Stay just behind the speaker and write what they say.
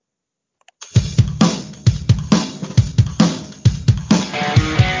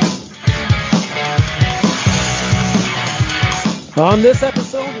On this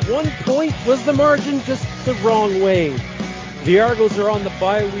episode, 1 point was the margin, just the wrong way. The Argos are on the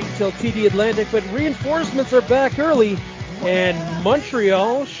bye week till TD Atlantic, but reinforcements are back early, and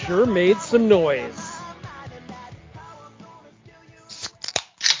Montreal sure made some noise.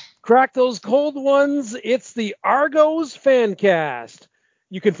 Crack those cold ones, it's the Argos Fancast.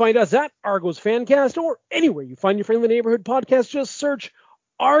 You can find us at Argos Fancast or anywhere you find your friendly neighborhood podcast. Just search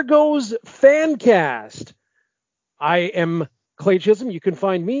Argos Fancast. I am Clay Chisholm. You can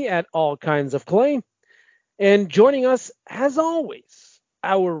find me at All Kinds of Clay. And joining us, as always,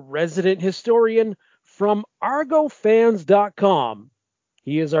 our resident historian from ArgoFans.com.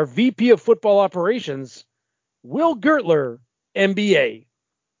 He is our VP of Football Operations, Will Gertler, MBA.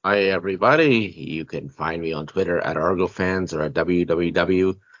 Hi, everybody. You can find me on Twitter at ArgoFans or at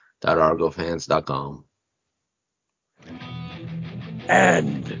www.argofans.com.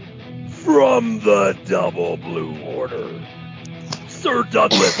 And from the Double Blue Order, Sir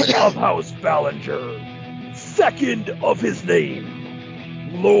Douglas of House Ballinger, second of his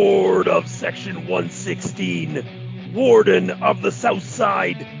name, Lord of Section 116, Warden of the South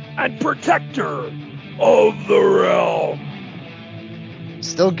Side, and Protector of the Realm.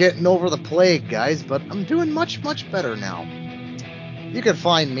 Still getting over the plague, guys, but I'm doing much, much better now. You can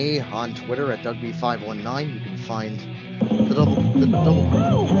find me on Twitter at DougB519. You can find the double.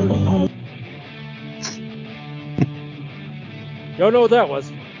 Don't know what that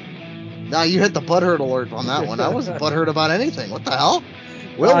was. Now you hit the butthurt alert on that one. I wasn't butthurt about anything. What the hell?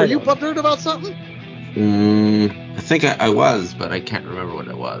 Will, were you butthurt about something? I think I was, but I can't remember what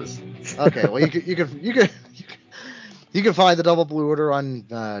it was. Okay, well you can find the Double Blue Order on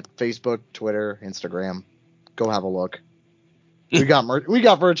Facebook, Twitter, Instagram. Go have a look. We got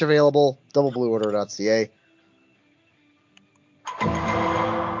merch available. doubleblueorder.ca.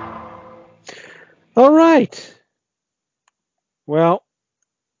 All right. Well,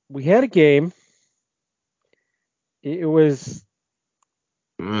 we had a game. It was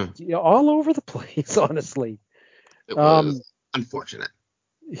all over the place, honestly. It was unfortunate.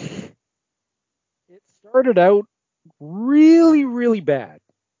 It started out really, really bad.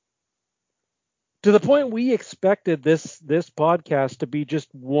 To the point we expected this podcast to be just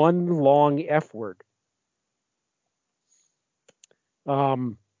one long F word.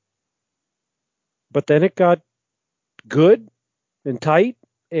 But then it got good and tight,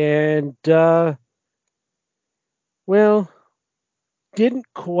 and didn't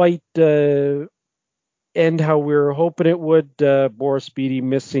quite end how we were hoping it would. Boris Beatty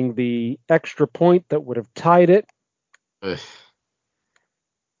missing the extra point that would have tied it.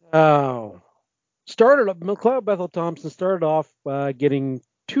 McLeod Bethel Thompson started off getting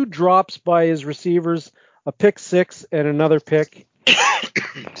 2 drops by his receivers, a pick 6 and another pick.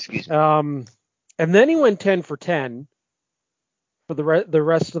 Excuse me. And then he went 10 for 10 for the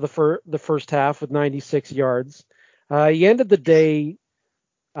rest of the first half with 96 yards. He ended the day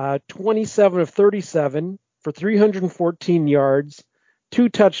 27 of 37 for 314 yards, 2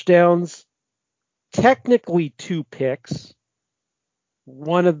 touchdowns, technically 2 picks.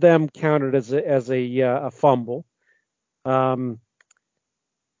 One of them counted as a fumble. Andrew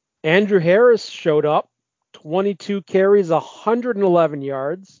Harris showed up, 22 carries, 111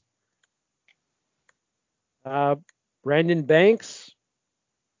 yards. Brandon Banks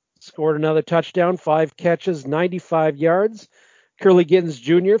scored another touchdown, 5 catches, 95 yards. Curly Gittens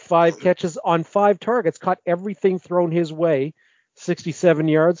Jr., 5 catches on 5 targets, caught everything thrown his way, 67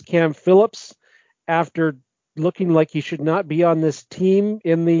 yards. Cam Phillips, after looking like he should not be on this team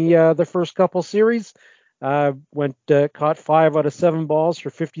in the first couple series, caught 5 out of 7 balls for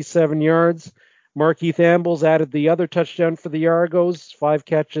 57 yards. Markeith Ambles added the other touchdown for the Argos, 5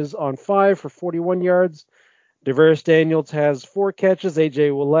 catches on 5 for 41 yards. Devaris Daniels has 4 catches.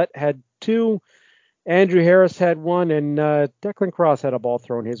 AJ Willett had 2. Andrew Harris had 1, and Declan Cross had a ball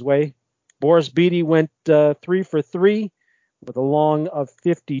thrown his way. Boris Beatty went 3 for 3 with a long of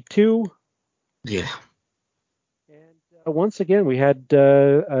 52. Yeah. And once again, we had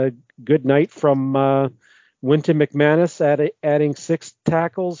a good night from Winton McManus adding 6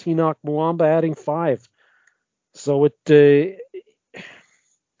 tackles. Enoch Mwamba adding 5. So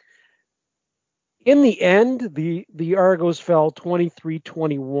in the end, the Argos fell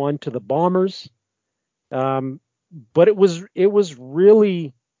 23-21 to the Bombers. But it was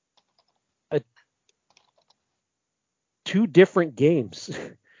really 2 different games.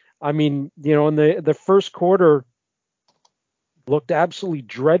 I mean, in the first quarter looked absolutely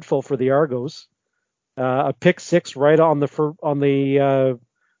dreadful for the Argos. A pick 6 right on their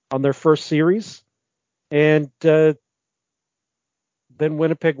first series, and then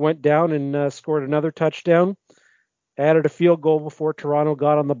Winnipeg went down and scored another touchdown. added a field goal before Toronto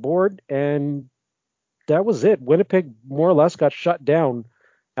got on the board, and that was it. Winnipeg more or less got shut down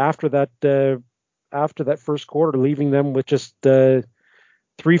after that first quarter, leaving them with just 3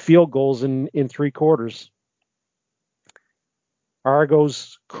 field goals in 3 quarters.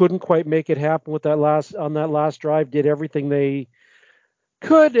 Argos couldn't quite make it happen with that last drive. Did everything they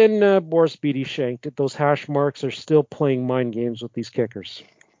could, and Boris Beatty shanked it. Those hash marks are still playing mind games with these kickers.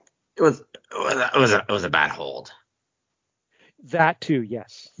 It was a bad hold. That too,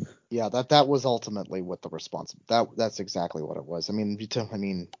 yes. Yeah, that was ultimately what the response. That's exactly what it was. I mean,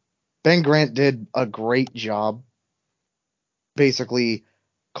 Ben Grant did a great job, basically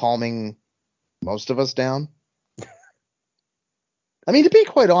calming most of us down. I mean, to be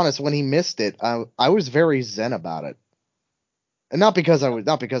quite honest, when he missed it, I was very zen about it, and not because I was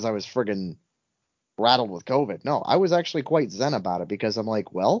friggin' rattled with COVID. No, I was actually quite zen about it because I'm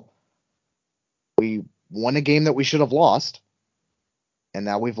like, well, we won a game that we should have lost, and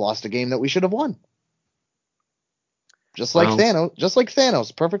now we've lost a game that we should have won. Just like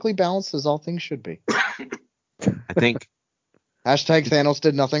Thanos, perfectly balanced as all things should be. I think Hashtag Thanos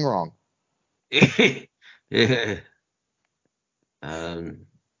did nothing wrong. yeah.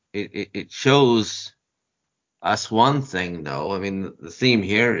 It shows us one thing, though. I mean, the theme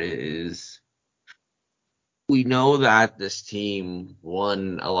here is we know that this team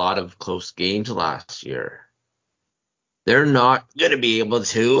won a lot of close games last year. They're not going to be able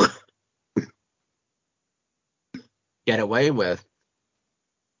to get away with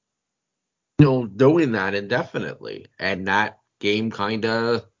doing that indefinitely. And that game kind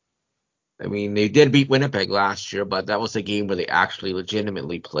of, I mean, they did beat Winnipeg last year, but that was a game where they actually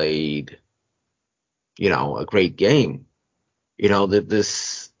legitimately played, a great game. They got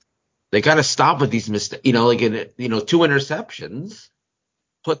to stop with these mistakes, like, 2 interceptions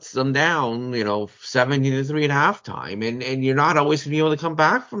puts them down, 17-3 at halftime, and you're not always going to be able to come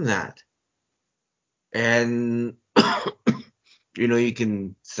back from that. And, you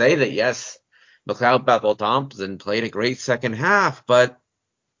can say that, yes, McLeod Bethel Thompson played a great second half, but,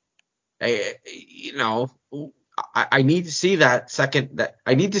 I need to see I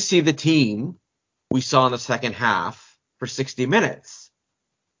need to see the team we saw in the second half for 60 minutes.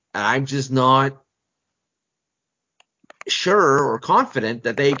 And I'm just not sure or confident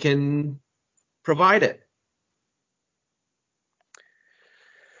that they can provide it.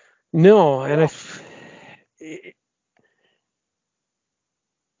 No, and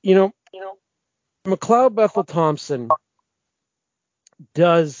McLeod Bethel Thompson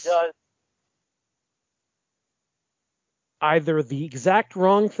does either the exact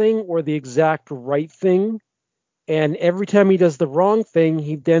wrong thing or the exact right thing. And every time he does the wrong thing,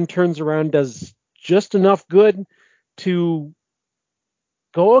 he then turns around and does just enough good to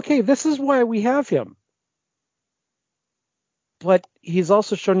go, okay, this is why we have him. But he's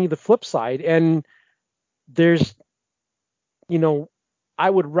also shown you the flip side. And there's, I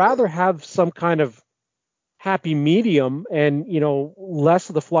would rather have some kind of happy medium and, less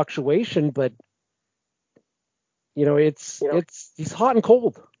of the fluctuation, but, he's hot and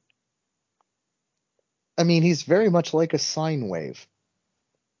cold. I mean, he's very much like a sine wave,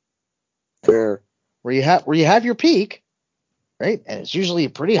 where you have your peak, right, and it's usually a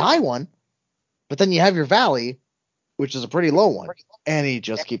pretty high one, but then you have your valley, which is a pretty low one, and he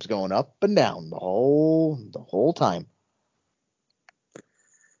just keeps going up and down the whole time.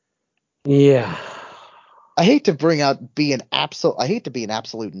 Yeah. I hate to be an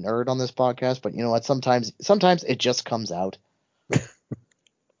absolute nerd on this podcast, but you know what? Sometimes it just comes out.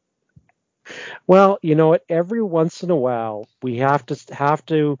 Well, you know what? Every once in a while, we have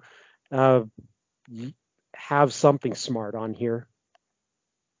to have something smart on here.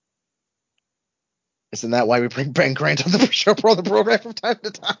 Isn't that why we bring Ben Grant on the program from time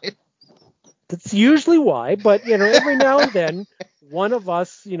to time? That's usually why, but every now and then, one of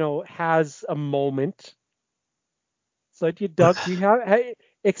us, has a moment. So Doug,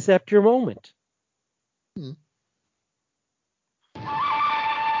 accept your moment.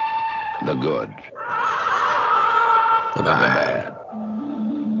 The good, the bad,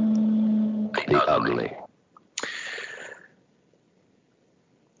 the ugly.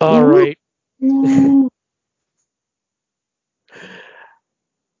 All right.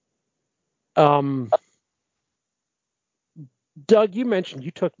 Doug, you mentioned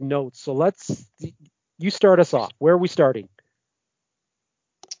you took notes, so you start us off. Where are we starting?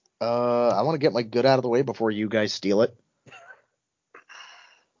 I want to get my good out of the way before you guys steal it.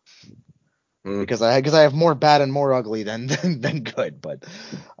 Because I have more bad and more ugly than good, but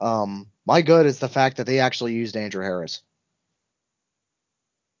my good is the fact that they actually used Andrew Harris.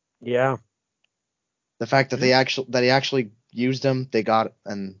 Yeah. The fact that he actually used him, they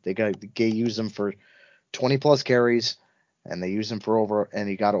used him for 20 plus carries, and they used him and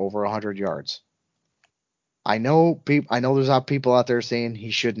he got over 100 yards. I know there's people out there saying he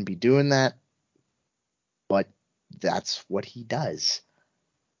shouldn't be doing that, but that's what he does.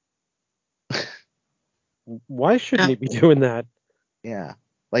 Why shouldn't he be doing that? Yeah.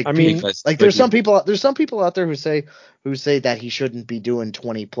 There's some people out there who say that he shouldn't be doing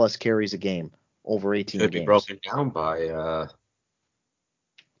 20 plus carries a game over 18 games. Could be broken down by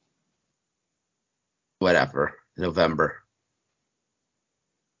November.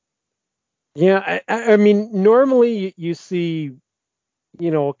 Yeah, I mean, normally you see,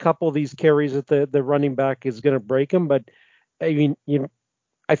 a couple of these carries that the running back is going to break him, but I mean,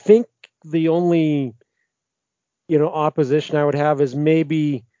 I think the only, opposition I would have is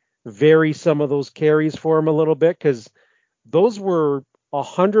maybe vary some of those carries for him a little bit, because those were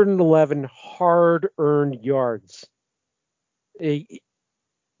 111 hard-earned yards.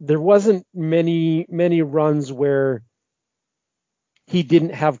 There wasn't many runs where he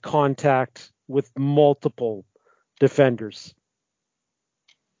didn't have contact with multiple defenders.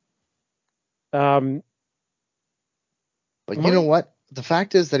 But you know what? The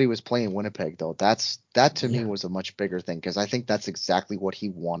fact is that he was playing Winnipeg, though. That to me was a much bigger thing, because I think that's exactly what he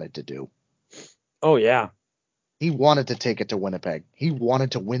wanted to do. Oh, yeah. He wanted to take it to Winnipeg. He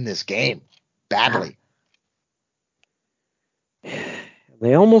wanted to win this game badly.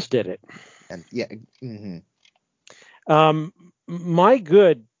 They almost did it. And yeah. Mm-hmm. My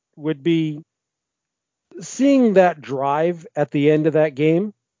good would be seeing that drive at the end of that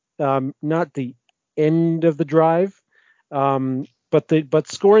game. Not the end of the drive, but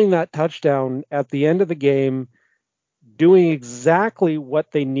scoring that touchdown at the end of the game, doing exactly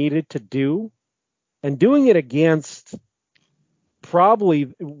what they needed to do, and doing it against probably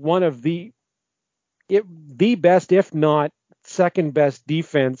one of the best, if not second best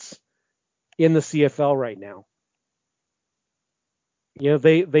defense in the CFL right now.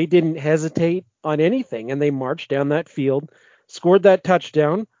 They didn't hesitate on anything, and they marched down that field, scored that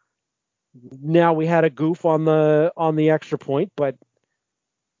touchdown. Now we had a goof on the extra point, but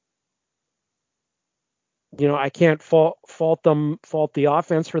I can't fault the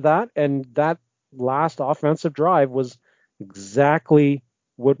offense for that. And that last offensive drive was exactly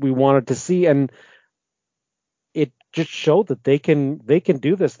what we wanted to see, and it just showed that they can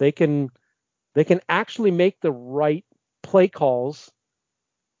do this. They can actually make the right play calls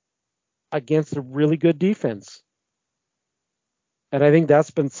against a really good defense. And I think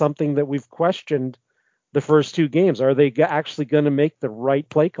that's been something that we've questioned the first two games. Are they actually going to make the right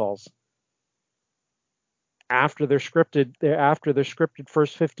play calls after their scripted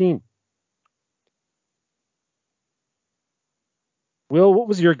first 15? Will, what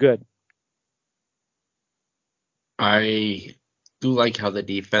was your good? I do like how the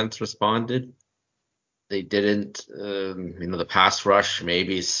defense responded. They didn't, the pass rush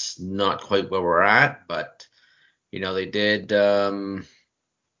maybe is not quite where we're at, but they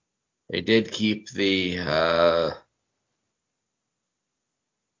did keep the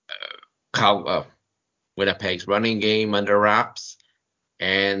Winnipeg's running game under wraps,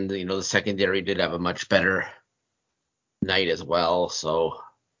 and the secondary did have a much better night as well. So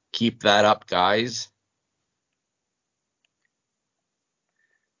keep that up, guys.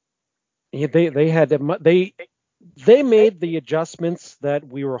 They made the adjustments that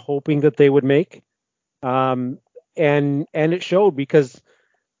we were hoping that they would make, and it showed, because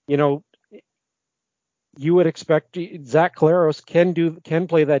you would expect Zach Claros can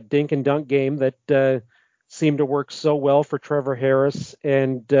play that dink and dunk game that seemed to work so well for Trevor Harris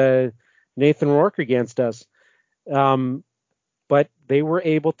and Nathan Rourke against us, but they were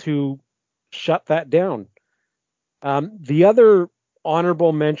able to shut that down. The other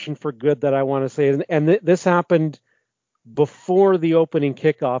honorable mention for good that I want to say, and this happened before the opening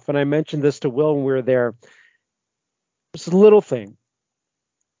kickoff, and I mentioned this to Will when we were there. It's a little thing.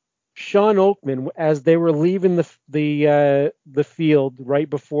 Sean Oakman, as they were leaving the field right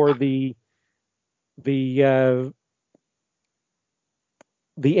before the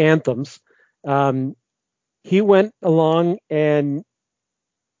anthems, he went along and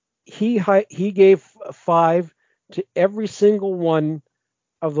he gave 5 to every single one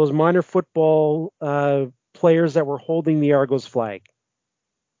of those minor football players that were holding the Argos flag.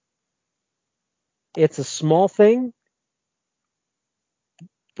 It's a small thing,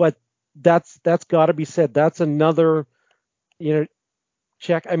 but that's got to be said. That's another,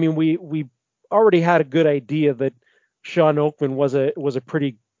 check. I mean, we already had a good idea that Sean Oakman was a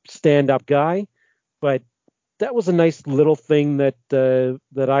pretty stand-up guy, but that was a nice little thing that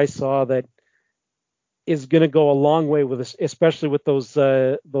I saw that is going to go a long way with this, especially with those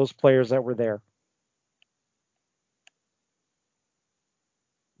players that were there.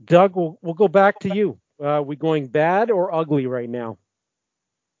 Doug, we'll go back to you. We going bad or ugly right now?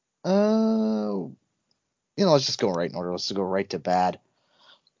 Let's just go right in order. Let's go right to bad.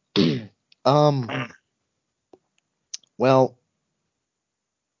 Well,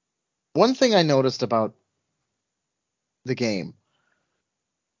 one thing I noticed about the game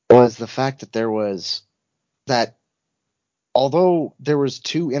was the fact that although there was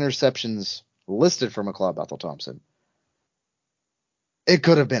 2 interceptions listed from McLeod Bethel Thompson, it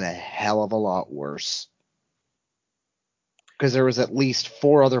could have been a hell of a lot worse. Because there was at least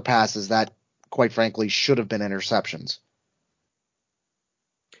 4 other passes that, quite frankly, should have been interceptions.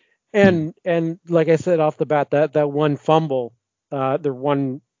 And like I said off the bat, that one fumble, the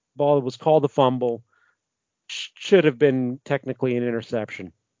one ball that was called a fumble, should have been technically an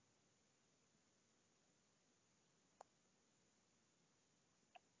interception.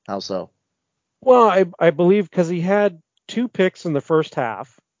 How so? Well, I believe because he had 2 picks in the first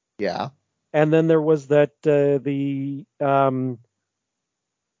half. Yeah. And then there was that the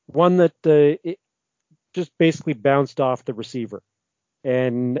one that it just basically bounced off the receiver,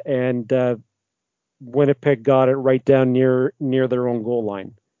 and Winnipeg got it right down near their own goal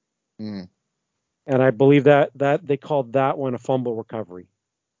line. Mm. And I believe that they called that one a fumble recovery.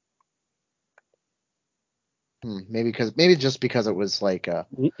 Maybe just because it was like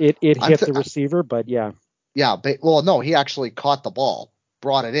it hit the receiver, but yeah. Yeah, well, no, he actually caught the ball,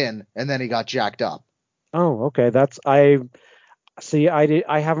 brought it in, and then he got jacked up. Oh, okay. I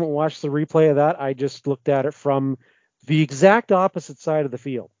haven't watched the replay of that. I just looked at it from the exact opposite side of the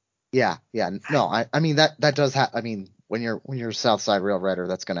field. Yeah. No, I mean that does happen. I mean, when you're South Side Rail Rider,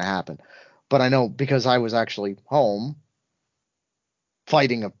 that's going to happen. But I know because I was actually home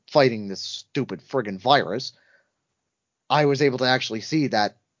fighting this stupid friggin' virus, I was able to actually see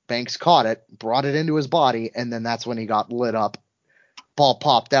that Banks caught it, brought it into his body, and then that's when he got lit up. Ball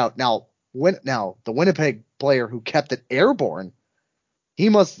popped out. Now the Winnipeg player who kept it airborne, he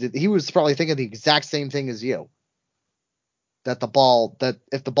was probably thinking the exact same thing as you. That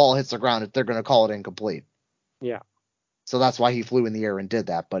if the ball hits the ground, they're going to call it incomplete. Yeah. So that's why he flew in the air and did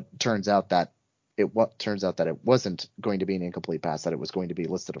that. But turns out that it wasn't going to be an incomplete pass. That it was going to be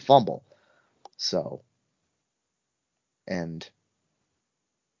listed a fumble. So, and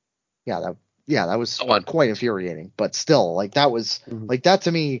that was quite infuriating. But still, like that was like that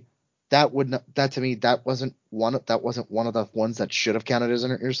to me. That wasn't one of the ones that should have counted as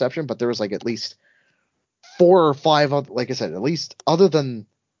an interception. But there was like at least 4 or 5, like I said, at least other than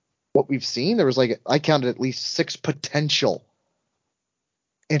what we've seen, there was I counted at least 6 potential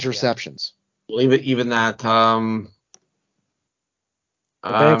interceptions. Well, even that the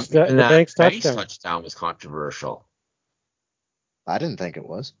Banks touchdown was controversial. I didn't think it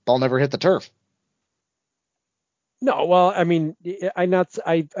was. Ball never hit the turf. No, well, I mean,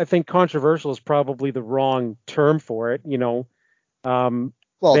 I think controversial is probably the wrong term for it. Well,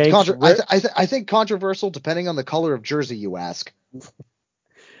 I think controversial depending on the color of jersey you ask.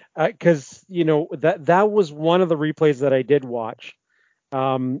 Because that was one of the replays that I did watch,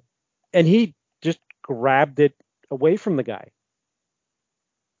 and he just grabbed it away from the guy.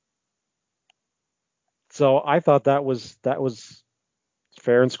 So I thought that was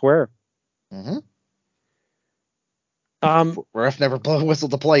fair and square. Mm-hmm. Ref never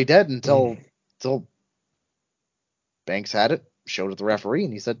whistled the play dead until Banks had it, showed it to the referee,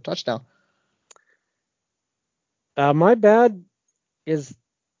 and he said touchdown. My bad is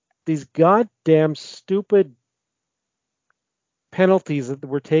these goddamn stupid penalties that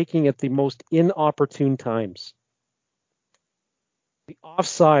we're taking at the most inopportune times. The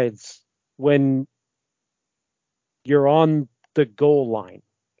offsides when you're on the goal line.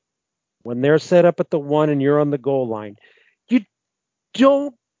 When they're set up at the 1 and you're on the goal line, you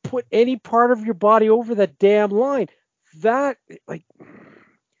don't put any part of your body over that damn line. That, like,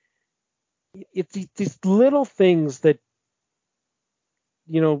 it's these little things that,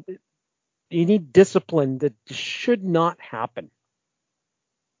 you need discipline that should not happen.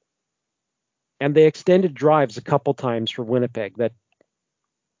 And they extended drives a couple times for Winnipeg that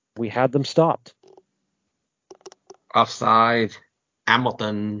we had them stopped. Offside,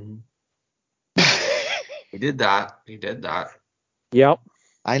 Hamilton. He did that. Yep.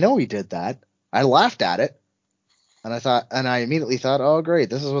 I know he did that. I laughed at it. And I immediately thought, oh great,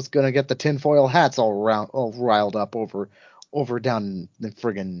 this is what's gonna get the tinfoil hats all riled up over down in the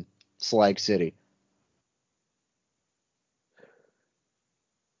friggin' Slag City.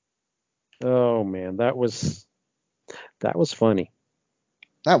 Oh man, that was funny.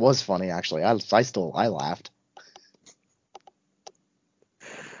 That was funny, actually. I laughed.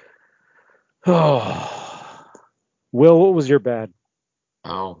 Oh, Will, what was your bad?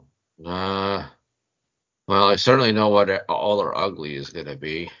 Oh, well, I certainly know what all our ugly is gonna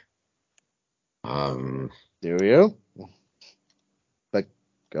be. Um, Do you? But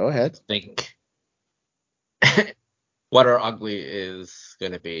go ahead. think what our ugly is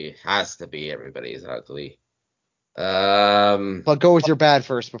gonna be has to be everybody's ugly. But go with your bad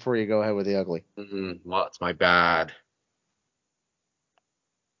first before you go ahead with the ugly. What's my bad?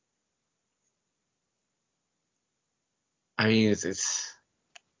 I mean, it's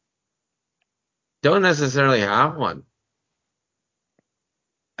don't necessarily have one.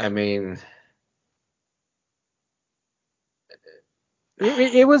 I mean,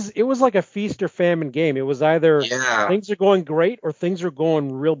 It was like a feast or famine game. It was either yeah, things are going great or things are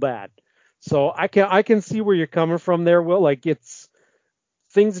going real bad. So I can see where you're coming from there, Will. Like it's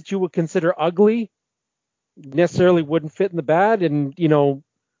things that you would consider ugly necessarily wouldn't fit in the bad, and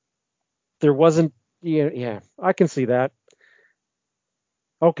there wasn't. Yeah, I can see that.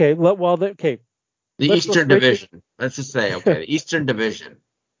 Okay, okay. the Let's go Eastern straight to Division. Let's just say, okay, the Eastern Division.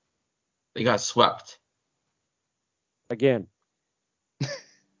 They got swept. again.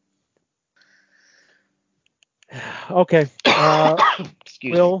 Okay,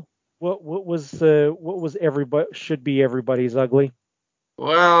 Excuse me. Will, what was everybody should be everybody's ugly?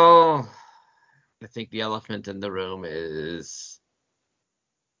 Well, I think the elephant in the room is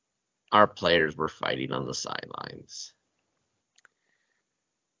our players were fighting on the sidelines.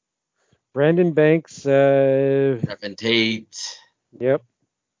 Brandon Banks. Evan Tate, Yep.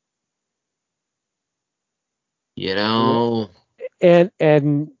 you Yeah. know, And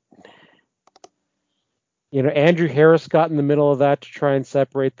Andrew Harris got in the middle of that to try and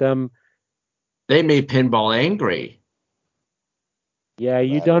separate them. they made Pinball angry. Yeah,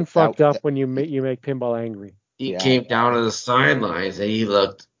 you done fucked up when you make Pinball angry. He Yeah. came down to the sidelines and he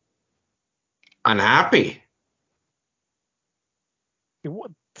looked unhappy.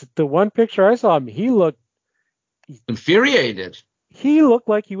 The one picture I saw him, Infuriated. he looked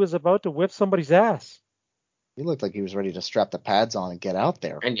like he was about to whip somebody's ass. He looked like he was ready to strap the pads on and get out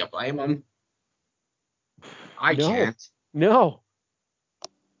there. And you blame him? I No, can't. no,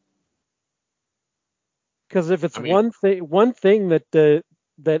 because if it's I mean, one thing that a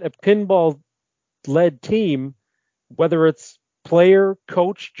pinball led team, whether it's player,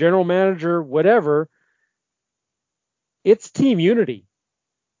 coach, general manager, whatever, it's team unity.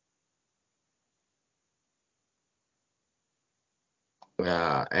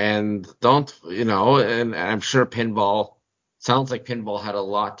 and don't, and I'm sure pinball sounds like pinball had a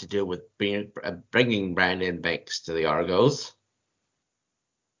lot to do with bringing Brandon Banks to the Argos.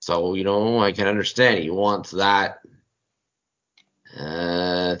 So, I can understand you want that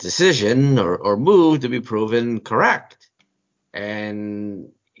decision or move to be proven correct.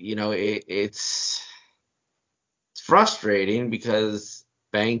 And, it's frustrating because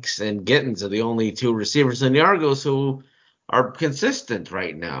Banks and Gittins are the only two receivers in the Argos who are consistent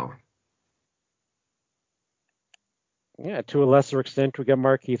right now. Yeah, to a lesser extent, we got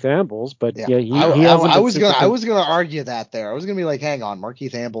Markeith Ambles, but Yeah, yeah, he hasn't been super. I was gonna argue that there. I was gonna be like, hang on,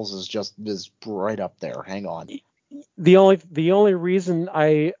 Markeith Ambles is right up there. Hang on. The only reason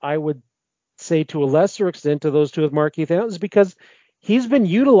I would say to a lesser extent to those two with Markeith Ambles is because he's been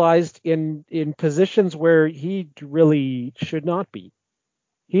utilized in positions where he really should not be.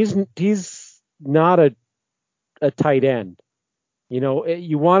 He's not a tight end.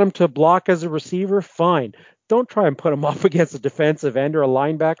 You want him to block as a receiver, fine. Don't try and put him up against a defensive end or a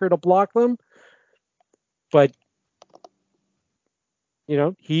linebacker to block them. But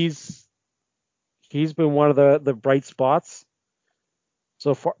he's been one of the bright spots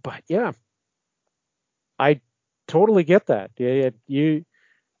so far. But yeah, I totally get that. Yeah,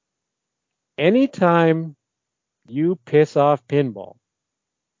 anytime you piss off pinball,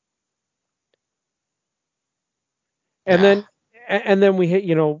 and Yeah. then we hit.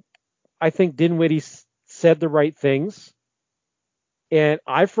 I think Dinwiddie said the right things, and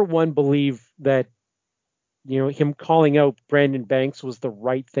I for one believe that him calling out Brandon Banks was the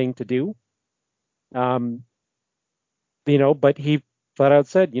right thing to do. Um, but he flat out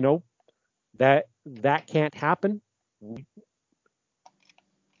said, that can't happen,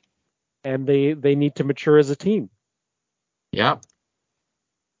 and they need to mature as a team. Yep.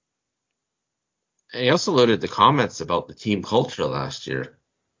 He also loaded the comments about the team culture last year.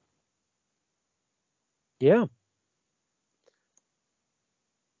 Yeah,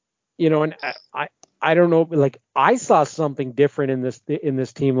 and I don't know, like I saw something different in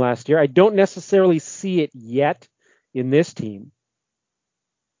this team last year. I don't necessarily see it yet in this team.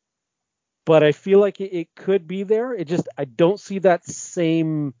 but I feel like it could be there. I don't see that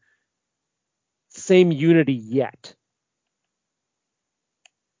same unity yet.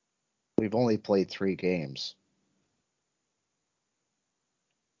 We've only played 3 games.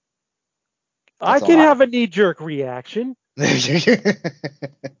 I can have a knee-jerk reaction. And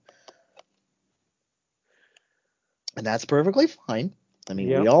that's perfectly fine. I mean,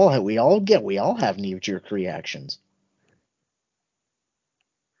 Yep. we all have knee-jerk reactions.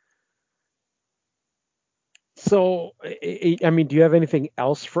 So, I mean, do you have anything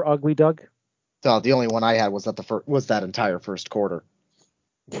else for Ugly Doug? So the only one I had was that entire first quarter.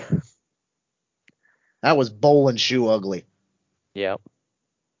 That was bowl and shoe ugly. Yep.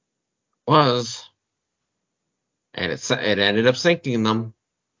 Was. And it ended up sinking them.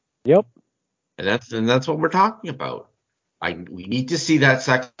 Yep. And that's what we're talking about. We need to see that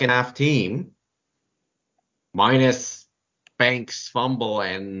second half team minus Banks' fumble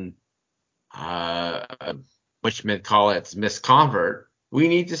and whatchamacallit's misconvert. We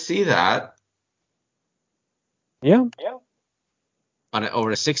need to see that. Yeah. Over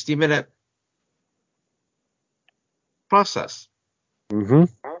a 60-minute process. Mm-hmm.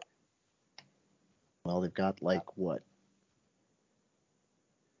 Well, they've got like what?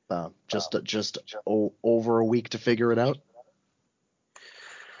 Just over a week to figure it out.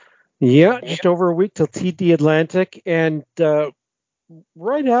 Yeah, just over a week till TD Atlantic, and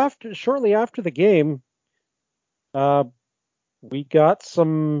shortly after the game, we got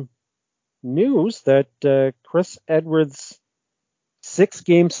some news that Chris Edwards'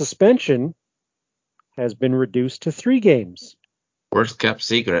 6-game suspension has been reduced to 3 games. Worst kept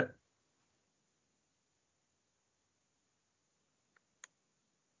secret.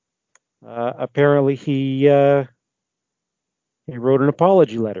 Apparently, he wrote an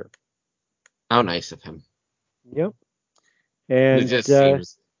apology letter. How nice of him. Yep. And it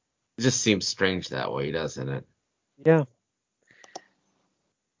just seems strange that way, doesn't it? Yeah.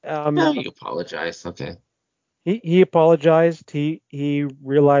 No, you apologize. Okay. He apologized. He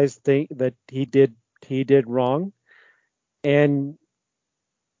realized that he did wrong, and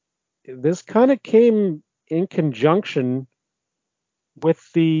this kind of came in conjunction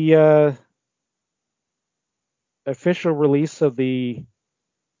with the official release of the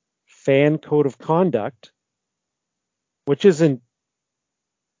fan code of conduct, which isn't.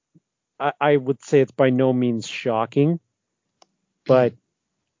 I would say it's by no means shocking, but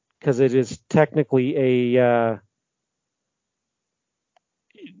because it is technically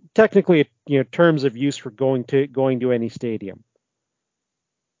terms of use for going to any stadium,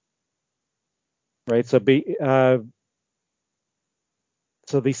 right? So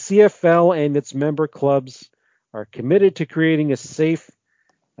so the CFL and its member clubs are committed to creating a safe,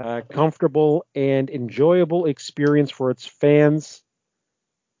 comfortable, and enjoyable experience for its fans.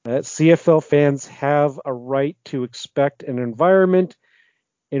 CFL fans have a right to expect an environment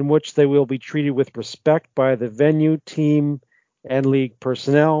in which they will be treated with respect by the venue, team, and league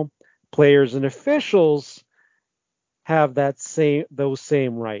personnel. Players and officials have those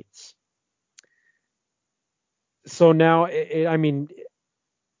same rights. So now, I mean,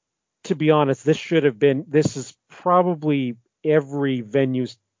 to be honest, this is probably every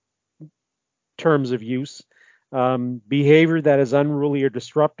venue's terms of use. Behavior that is unruly or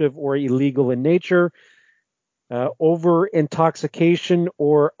disruptive or illegal in nature, over intoxication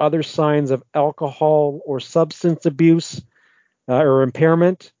or other signs of alcohol or substance abuse or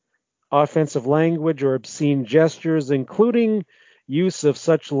impairment, offensive language or obscene gestures, including use of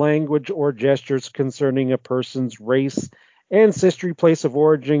such language or gestures concerning a person's race, ancestry, place of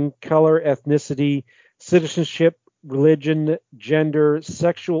origin, color, ethnicity, citizenship, religion, gender,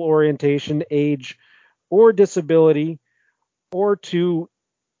 sexual orientation, age, or disability, or to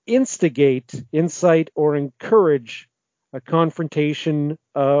instigate, incite, or encourage a confrontation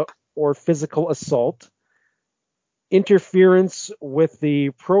or physical assault, interference with the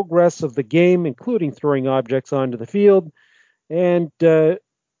progress of the game, including throwing objects onto the field, and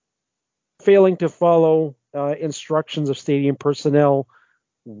failing to follow instructions of stadium personnel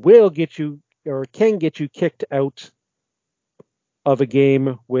will get you or can get you kicked out of a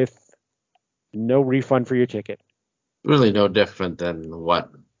game with no refund for your ticket. Really no different than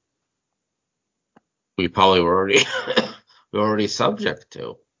what we probably were already subject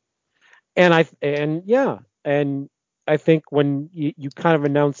to. And I think when you kind of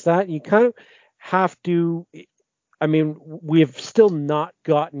announce that, you kind of have to. I mean, we've still not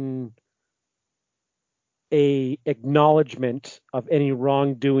gotten a acknowledgement of any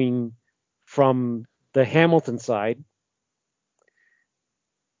wrongdoing from the Hamilton side.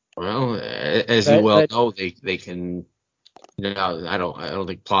 Well, as you well know, they can No, I don't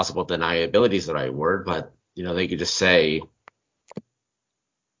think plausible deniability is the right word, but they could just say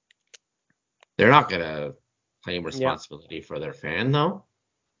they're not gonna claim Yeah. responsibility for their fan, though.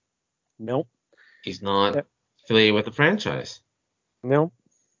 Nope. He's not Yep. affiliated with the franchise. No.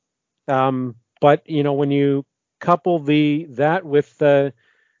 But when you couple that with what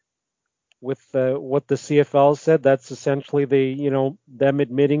the CFL said, that's essentially them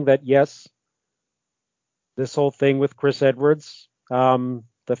admitting that yes, this whole thing with Chris Edwards,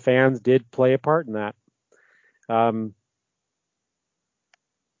 the fans did play a part in that.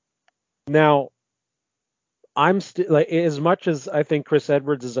 Now, I'm still like, as much as I think Chris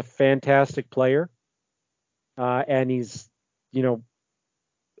Edwards is a fantastic player, and he's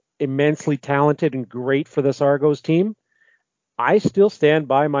immensely talented and great for this Argos team. I still stand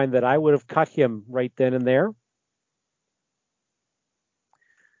by mine that I would have cut him right then and there.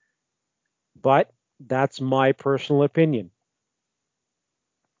 But that's my personal opinion.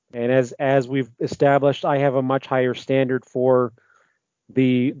 And as we've established, I have a much higher standard for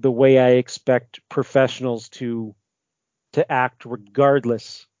the way I expect professionals to act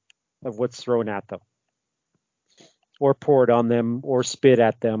regardless of what's thrown at them or poured on them or spit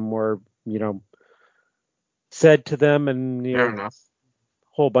at them or said to them, and Fair enough.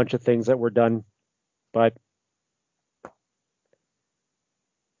 whole bunch of things that were done. But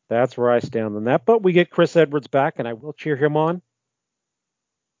that's where I stand on that. But we get Chris Edwards back, and I will cheer him on.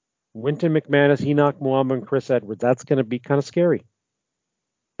 Winton McManus, Enoch Muamba, and Chris Edwards. That's going to be kind of scary.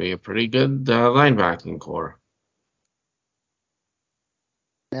 Be a pretty good linebacking core.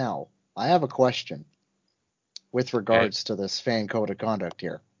 Now, I have a question with regards to this fan code of conduct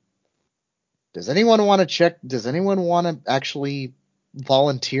here. Does anyone want to check? Does anyone want to actually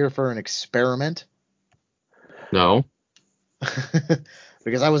volunteer for an experiment? No.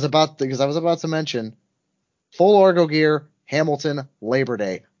 because I was about to mention full Argo gear, Hamilton, Labor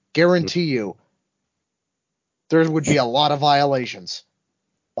Day. Guarantee you, there would be a lot of violations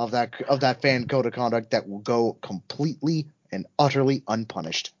of that fan code of conduct that will go completely and utterly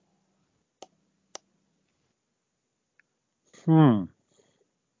unpunished. If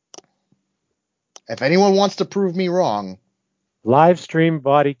anyone wants to prove me wrong, live stream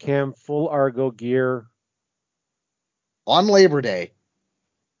body cam, full Argo gear on Labor Day,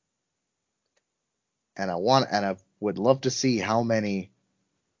 and I would love to see how many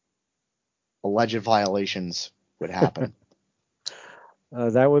alleged violations would happen.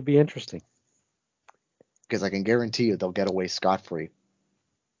 That would be interesting. Because I can guarantee you they'll get away scot-free.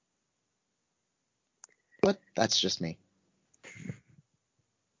 But that's just me.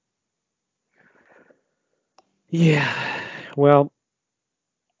 Yeah. Well,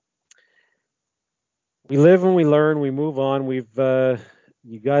 we live and we learn, we move on. You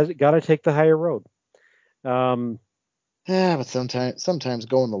guys got to take the higher road. Yeah, but sometimes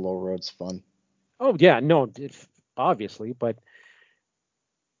going the low road's fun. Oh yeah, no, obviously, but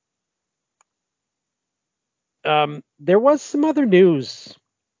there was some other news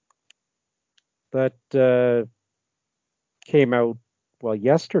that came out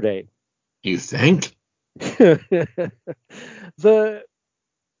yesterday. You think? the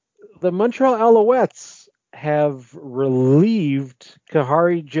Montreal Alouettes have relieved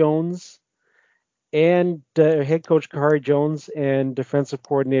Kahari Jones and head coach Kahari Jones and defensive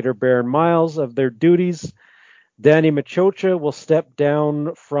coordinator Baron Miles of their duties. Danny Machocha will step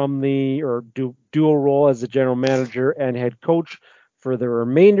down from dual role as the general manager and head coach for the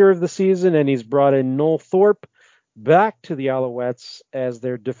remainder of the season, and he's brought in Noel Thorpe back to the Alouettes as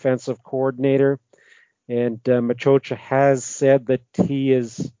their defensive coordinator. And Machocha has said that he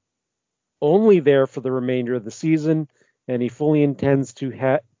is only there for the remainder of the season, and he fully intends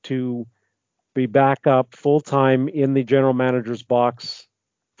to be back up full-time in the general manager's box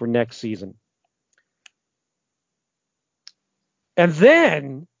for next season. And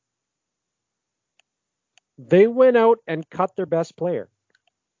then they went out and cut their best player.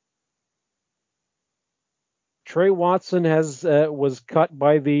 Trey Watson was cut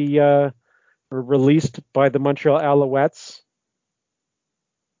by or released by the Montreal Alouettes.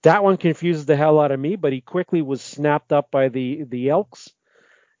 That one confuses the hell out of me, but he quickly was snapped up by the Elks.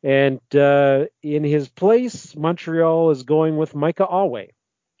 And in his place, Montreal is going with Micah Alway.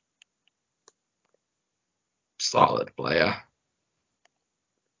 Solid player.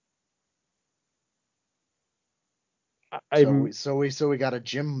 So we got a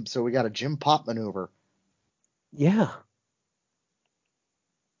Jim Popp maneuver. Yeah.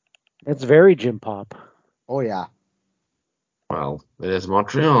 That's very Jim Popp. Oh yeah. Well, it is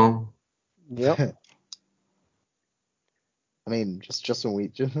Montreal. Yep. I mean, just when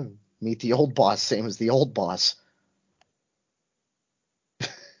we meet the old boss, same as the old boss.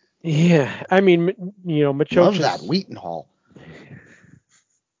 Yeah, I mean, Love Machocha's that Wheaton Hall.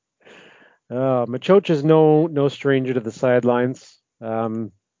 Machocha's no stranger to the sidelines.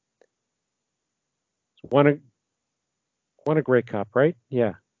 Won a Grey Cup, right?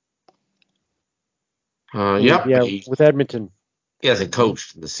 Yeah. Yep, but Yeah, with Edmonton. he hasn't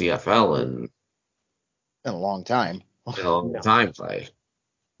coached in the CFL in In a long time. a long No. time, Clay.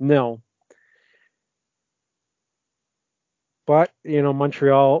 No. But,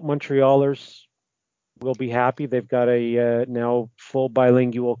 Montrealers will be happy. They've got a now full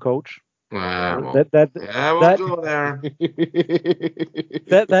bilingual coach. I That won't go there.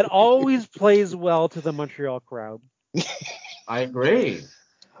 that always plays well to the Montreal crowd. I agree.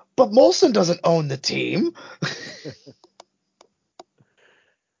 But Molson doesn't own the team.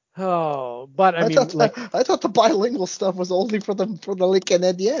 Oh, but I I mean, thought the bilingual stuff was only for the Les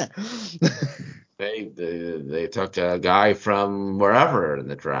Canadiens. They took a guy from wherever in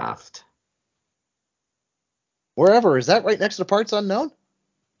the draft. Wherever, is that right next to Parts Unknown?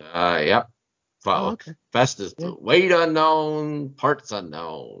 Yep. Well, Oh, okay. best is Yeah. weight unknown, parts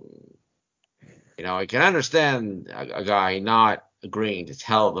unknown. I can understand a guy not agreeing to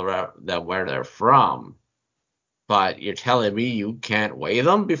tell them where they're from, but you're telling me you can't weigh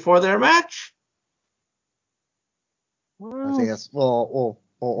them before their match? I think that's well,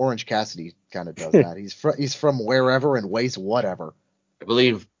 Orange Cassidy kind of does that. He's from wherever and weighs whatever. I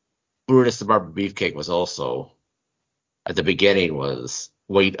believe Brutus the Barber Beefcake was also at the beginning was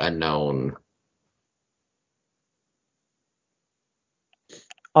weight unknown.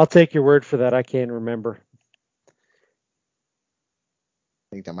 I'll take your word for that. I can't remember. I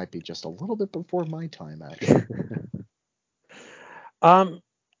think that might be just a little bit before my time, actually. I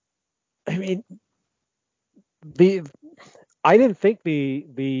mean, I didn't think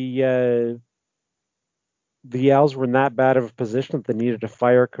the Owls were in that bad of a position that they needed to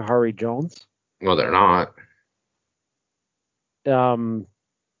fire Kahari Jones. Well, they're not.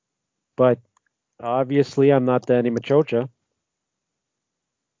 But obviously, I'm not Danny Machocha.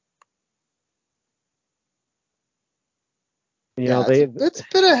 It's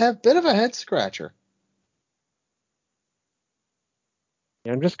a bit of a head scratcher.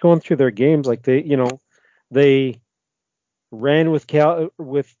 I'm just going through their games. Like they ran with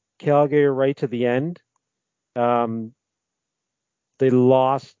Calgary right to the end. They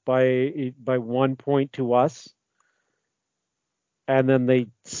lost by 1 point to us, and then they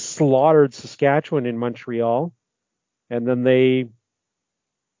slaughtered Saskatchewan in Montreal, and then they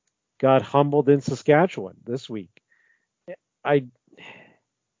got humbled in Saskatchewan this week.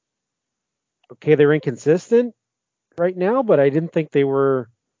 They're inconsistent right now, but I didn't think they were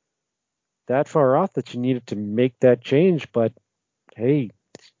that far off that you needed to make that change. But hey,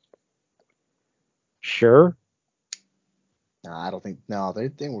 sure. No, I don't think. No, they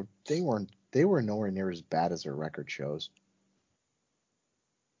were nowhere near as bad as their record shows.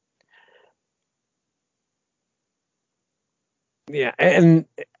 Yeah, and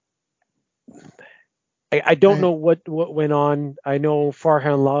I don't know what went on. I know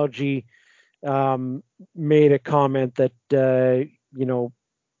Farhan Lalji made a comment that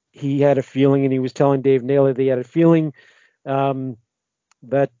he had a feeling, and he was telling Dave Naylor they had a feeling that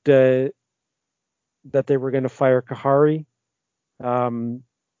that they were going to fire Kahari. The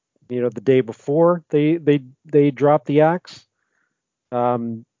day before they dropped the axe.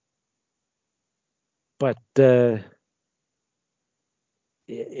 But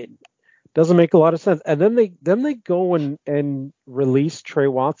it doesn't make a lot of sense. And then they go and release Trey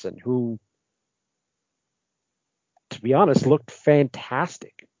Watson, who, to be honest, looked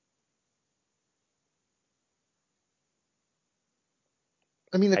fantastic.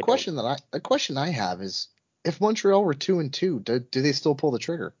 I mean, the question I have is, if Montreal were 2-2, do they still pull the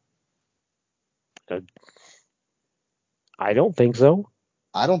trigger? I don't think so.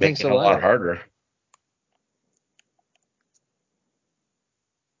 I don't think Making so it a lot either. harder.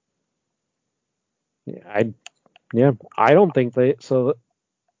 I don't think they so.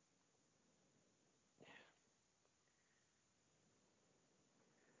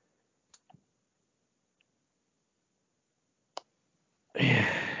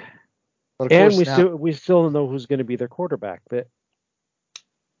 But of And course we still don't know who's going to be their quarterback.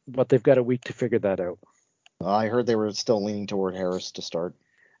 But they've got a week to figure that out. I heard they were still leaning toward Harris to start.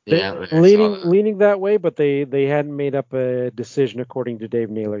 Yeah, leaning that way, but they hadn't made up a decision according to Dave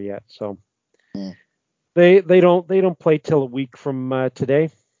Naylor yet. So they don't play till a week from today.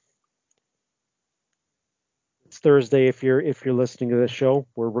 It's Thursday if you're listening to this show.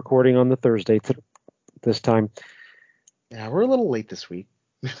 We're recording on the Thursday this time. Yeah, we're a little late this week.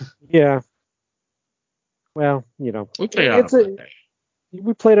 Yeah. Well, we played on a Monday.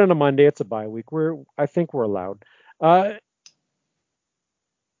 We played on a Monday. It's a bye week. I think we're allowed.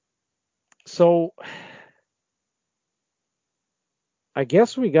 So I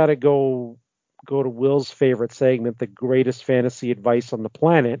guess we got to go to Will's favorite segment, the greatest fantasy advice on the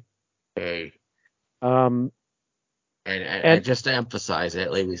planet. Okay. Um, And just to emphasize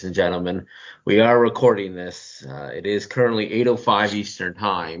it, ladies and gentlemen, we are recording this. It is currently 8:05 Eastern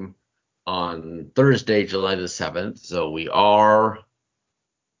Time on Thursday, July the 7th. So we are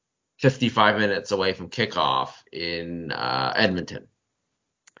 55 minutes away from kickoff in Edmonton.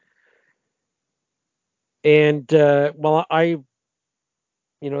 And well,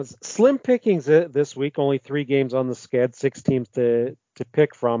 slim pickings this week. Only 3 games on the sched, 6 teams to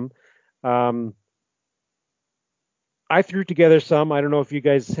pick from. I threw together some. I don't know if you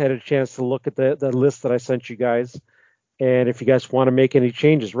guys had a chance to look at the list that I sent you guys, and if you guys want to make any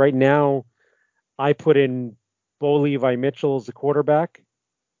changes. Right now, I put in Bo Levi Mitchell as the quarterback.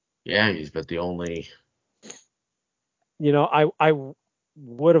 Yeah, he's but the only. I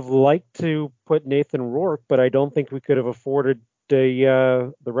would have liked to put Nathan Rourke, but I don't think we could have afforded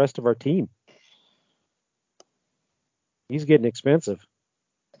the rest of our team. He's getting expensive.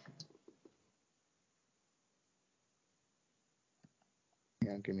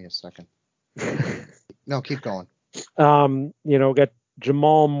 Yeah, give me a second. No, keep going. Got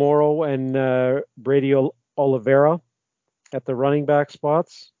Jamal Morrow and Brady Oliveira at the running back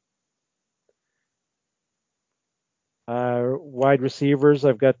spots. Wide receivers,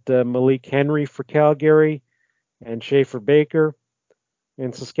 I've got Malik Henry for Calgary and Schaefer Baker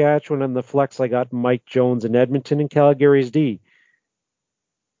in Saskatchewan. And the flex, I got Mike Jones in Edmonton and Calgary's D.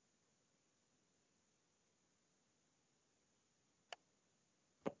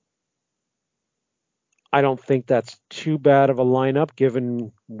 I don't think that's too bad of a lineup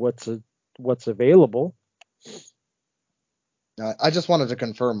given what's available. I just wanted to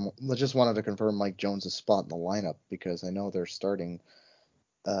confirm Mike Jones' spot in the lineup because I know they're starting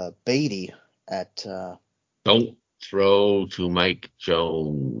Beatty at. Don't throw to Mike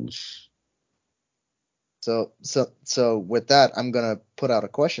Jones. So with that, I'm gonna put out a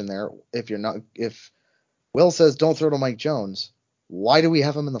question there. If Will says don't throw to Mike Jones, why do we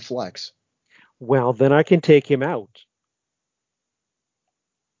have him in the flex? Well, then I can take him out.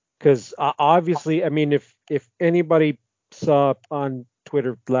 Because obviously, I mean, if anybody saw on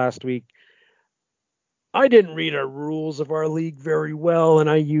Twitter last week, I didn't read our rules of our league very well, and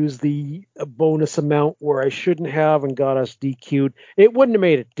I used the bonus amount where I shouldn't have and got us DQ'd. It wouldn't have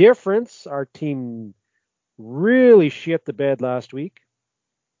made a difference. Our team really shit the bed last week.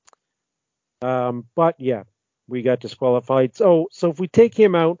 But yeah, we got disqualified. So if we take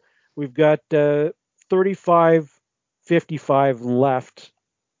him out, we've got 35-55 left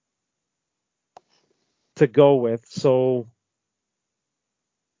to go with. So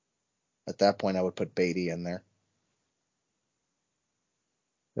at that point, I would put Beatty in there.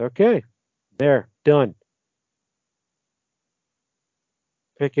 Okay, there, done.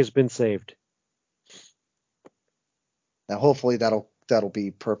 Pick has been saved. Now, hopefully, that'll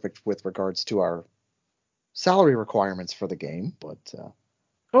be perfect with regards to our salary requirements for the game. But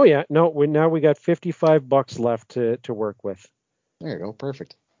oh yeah, no, now we got $55 left to work with. There you go,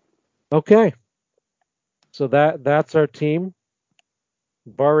 perfect. Okay, so that's our team.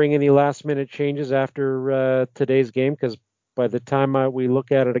 Barring any last minute changes after today's game, because by the time we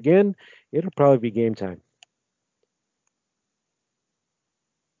look at it again, it'll probably be game time.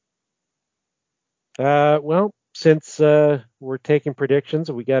 Well, since we're taking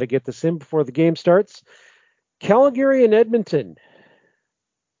predictions, we got to get this in before the game starts. Calgary and Edmonton.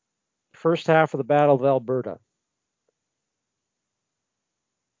 First half of the Battle of Alberta.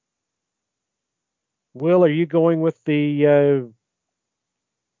 Will, are you going with the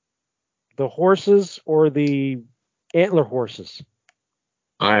horses or the antler horses?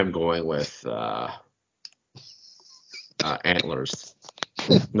 I'm going with antlers.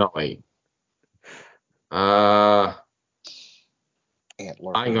 No, wait. Antler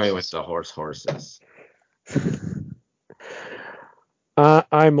I'm horses. going with the horses.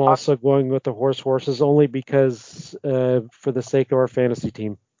 I'm also going with the horses only because for the sake of our fantasy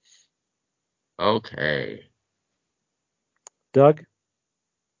team. Okay. Doug?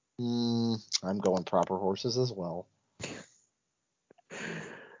 I'm going proper horses as well.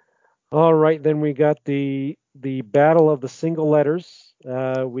 All right, then we got the battle of the single letters.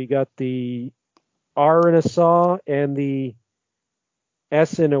 We got the R in a saw and the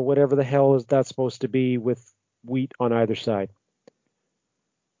S in a whatever the hell is that supposed to be with wheat on either side.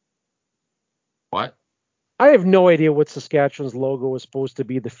 What? I have no idea what Saskatchewan's logo was supposed to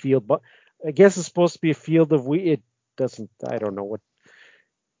be, the field, but I guess it's supposed to be a field of wheat. It doesn't, I don't know what.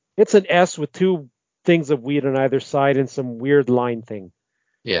 It's an S with two things of wheat on either side and some weird line thing.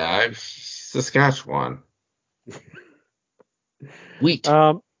 Yeah, Saskatchewan. Wheat.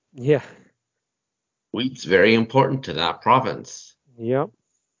 Yeah. Wheat's very important to that province. Yep.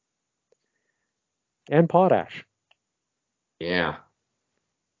 And potash. Yeah.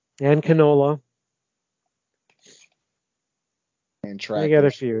 And canola. And I got a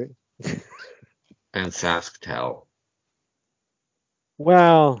tractors. few. And SaskTel.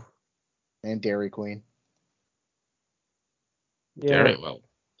 Well, And Dairy Queen. yeah.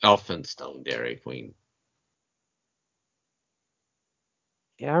 Elphinstone Dairy Queen.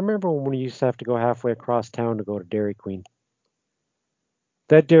 Yeah, I remember when we used to have to go halfway across town to go to Dairy Queen.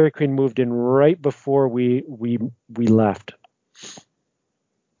 That Dairy Queen moved in right before we left.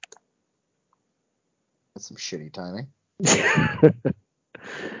 That's some shitty timing.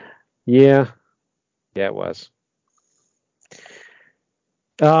 Yeah. Yeah, it was.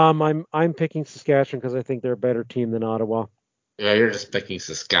 I'm picking Saskatchewan because I think they're a better team than Ottawa. Yeah, you're just picking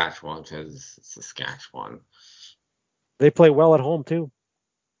Saskatchewan because it's Saskatchewan. They play well at home too.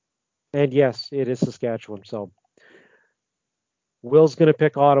 And yes, it is Saskatchewan. So Will's going to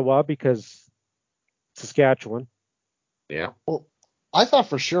pick Ottawa because Saskatchewan. Yeah. Well, I thought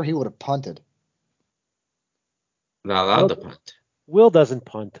for sure he would have punted. Not allowed to punt. Will doesn't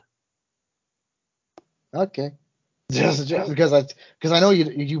punt. Okay. Just because I know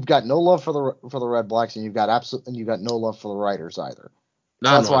you've got no love for the Red Blacks and you've got no love for the Riders either. So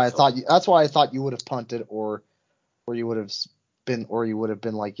None that's why I thought you would have punted or you would have been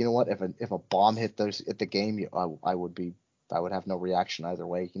like, you know what, if a bomb hit the game, I would have no reaction either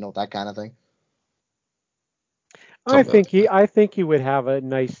way, that kind of thing. I think he would have a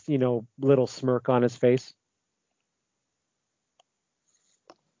nice, little smirk on his face.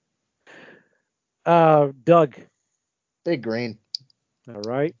 Doug. Big Green. All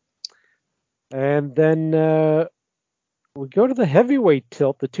right. And then we go to the heavyweight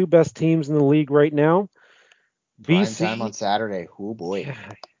tilt, the two best teams in the league right now. Prime BC time on Saturday. Oh boy.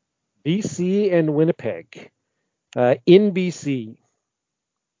 Yeah, BC and Winnipeg. In BC.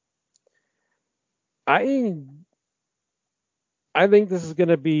 I think this is going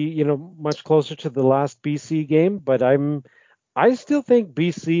to be, much closer to the last BC game, but I still think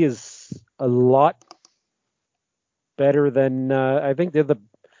BC is a lot better than I think they're the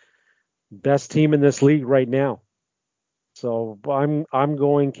best team in this league right now. So I'm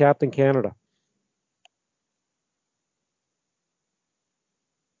going Captain Canada.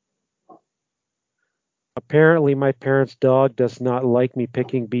 Apparently, my parents' dog does not like me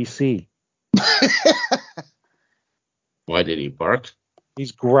picking BC. Why did he bark?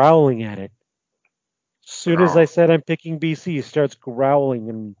 He's growling at it. As soon as I said I'm picking BC, he starts growling.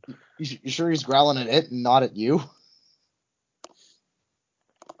 And you sure he's growling at it and not at you?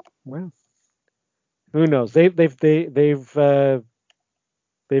 Well, who knows? They've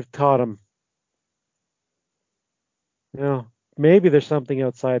taught him. Maybe there's something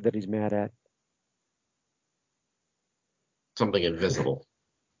outside that he's mad at. Something invisible.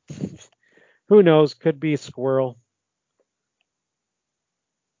 Who knows? Could be a squirrel.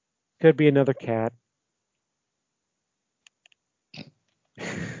 Could be another cat.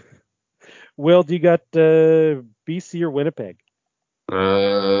 Will, do you got BC or Winnipeg?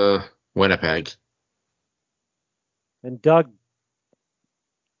 Winnipeg. And Doug?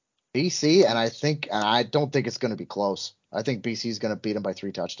 BC, and I don't think it's going to be close. I think BC is going to beat him by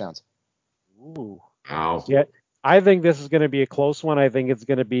 3 touchdowns. Ooh. Wow. Yeah, I think this is going to be a close one. I think it's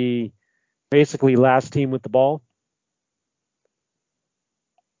going to be basically last team with the ball.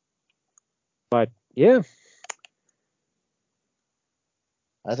 But yeah.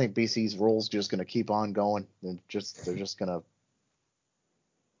 I think BC's role's just going to keep on going. I think they're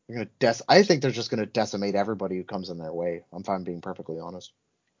just going to decimate everybody who comes in their way. If I'm being perfectly honest.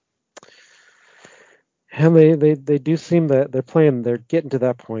 And they do seem that they're getting to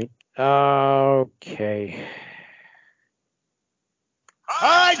that point. Okay. All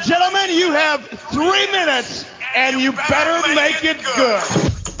right, gentlemen, you have 3 minutes, and you better make it good.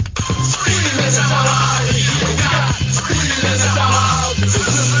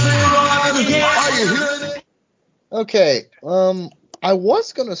 Okay, I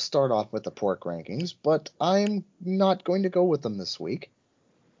was going to start off with the pork rankings, but I'm not going to go with them this week.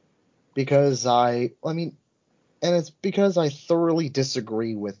 Because it's because I thoroughly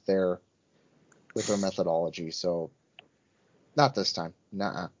disagree with their methodology, so not this time.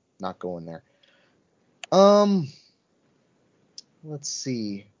 Nah, not going there. Let's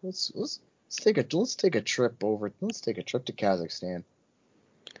see. Let's take a trip to Kazakhstan.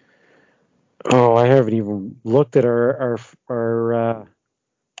 Oh, I haven't even looked at our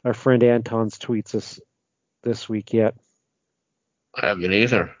Our friend Anton's tweets us this week yet. I haven't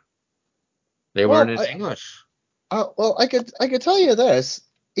either. They Well, weren't in English. I could tell you this.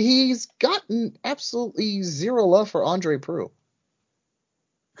 He's gotten absolutely zero love for Andre Prue.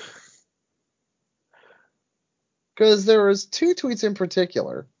 Because there was two tweets in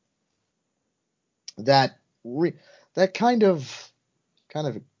particular that kind of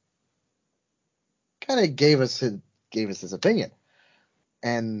gave us his opinion.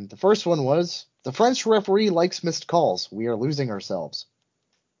 And the first one was, the French referee likes missed calls. We are losing ourselves.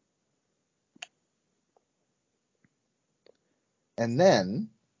 And then,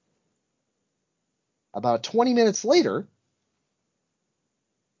 about 20 minutes later,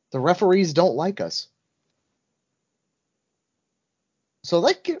 the referees don't like us. So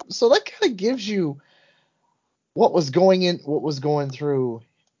that kind of gives you what was going through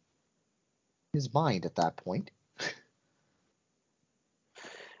his mind at that point.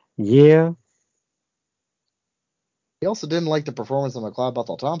 Yeah. He also didn't like the performance of McLeod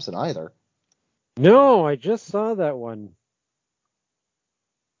Bethel Thompson either. No, I just saw that one.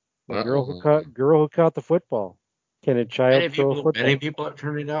 The girl who caught the football. Can a child throw a football? Many people have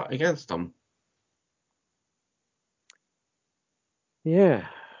turned it out against him. Yeah.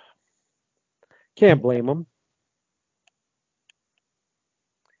 Can't blame him.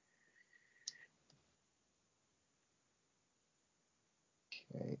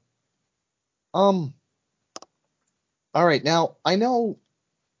 Okay. All right. Now I know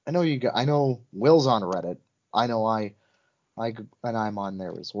Will's on Reddit. I know and I'm on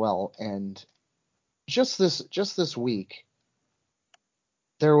there as well. And just this week,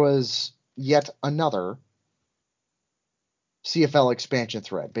 there was yet another CFL expansion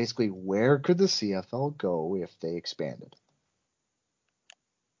thread. Basically, where could the CFL go if they expanded?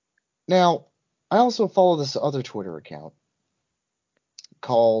 Now, I also follow this other Twitter account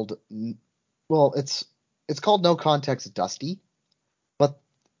called, well, it's called No Context Dusty, but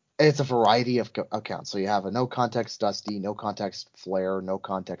it's a variety of accounts. So you have a No Context Dusty, No Context Flair, No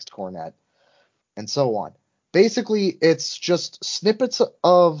Context Cornet, and so on. Basically, it's just snippets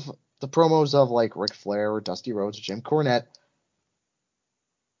of the promos of like Ric Flair, Dusty Rhodes, Jim Cornette,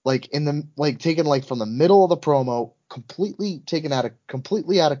 taken from the middle of the promo, completely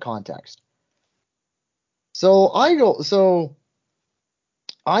out of context. So I go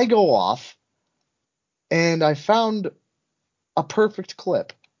off, and I found a perfect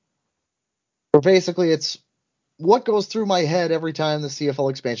clip where basically it's what goes through my head every time the CFL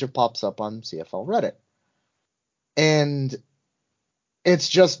expansion pops up on CFL Reddit. And it's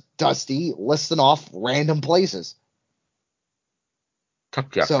just Dusty listing off random places.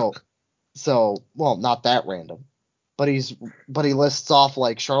 So, well, not that random, but he lists off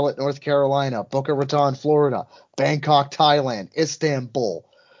like Charlotte, North Carolina, Boca Raton, Florida, Bangkok, Thailand, Istanbul.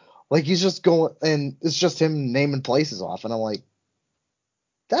 Like he's just going, and it's just him naming places off, and I'm like,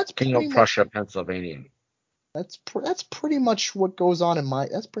 that's King of Prussia, Pennsylvania. That's pretty much what goes on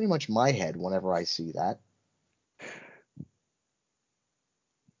that's pretty much my head whenever I see that.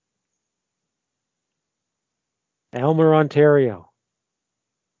 Elmer, Ontario.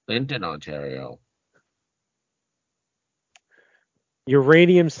 Clinton, Ontario.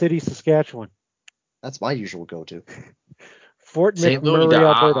 Uranium City, Saskatchewan. That's my usual go-to. Fort St. Louis,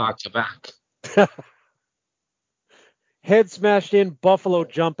 McMurray, Alberta. Quebec. Head smashed in, Buffalo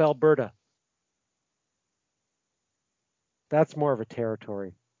Jump, Alberta. That's more of a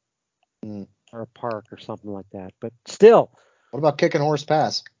territory. Or a park or something like that. But still. What about Kicking Horse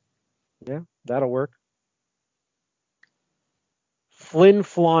Pass? Yeah, that'll work. Flin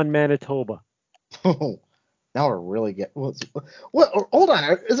Flon, Manitoba. Oh, now we're really getting... What? Hold on.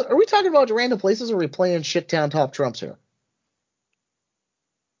 Are we talking about random places, or are we playing shit-town top trumps here?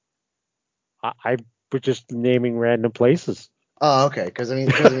 I was just naming random places. Oh, okay. Because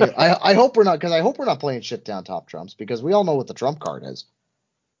I hope we're not. Because I hope we're not playing shit-town top trumps, because we all know what the trump card is.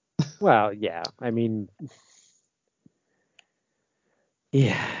 Well, yeah. I mean,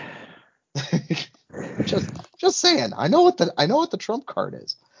 yeah. just saying. I know what the trump card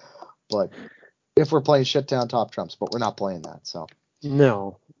is, but if we're playing shit-town top trumps, but we're not playing that, so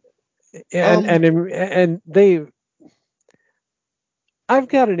no. And they. I've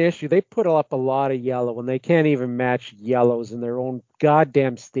got an issue. They put up a lot of yellow, and they can't even match yellows in their own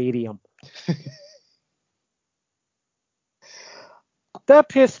goddamn stadium. That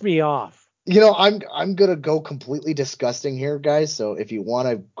pissed me off. I'm gonna go completely disgusting here, guys. So if you want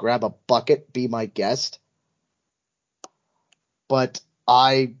to grab a bucket, be my guest. But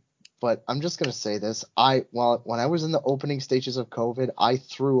I'm just gonna say this. When I was in the opening stages of COVID, I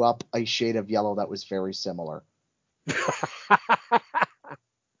threw up a shade of yellow that was very similar.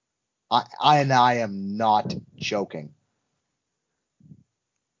 I am not joking.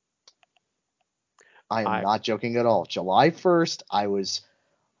 I am not joking at all. July 1st, I was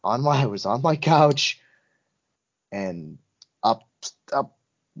on my couch, and up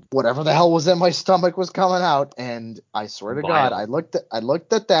whatever the hell was in my stomach was coming out, and I swear to God, I looked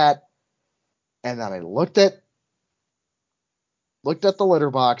at that, and then I looked at the litter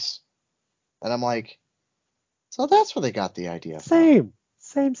box, and I'm like, so that's where they got the idea from.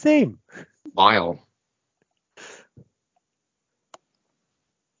 Same. Vile.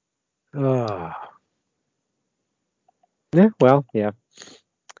 Yeah, well, yeah.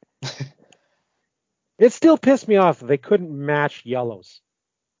 It still pissed me off that they couldn't match yellows.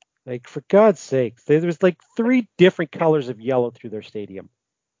 Like, for God's sake, there's like 3 different colors of yellow through their stadium.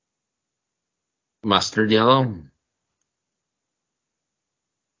 Mustard yellow.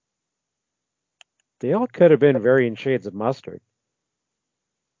 They all could have been varying shades of mustard.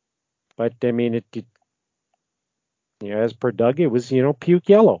 But, I mean, it as per Doug, it was, puke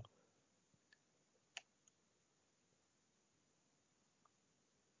yellow.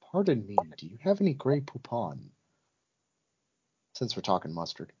 Pardon me, do you have any Grey Poupon? Since we're talking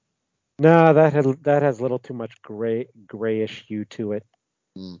mustard. No, that has a little too much grayish hue to it.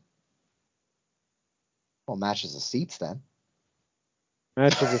 Well, matches the seats then.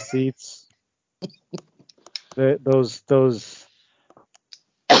 Matches the seats. Those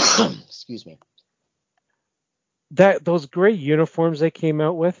excuse me. Those gray uniforms they came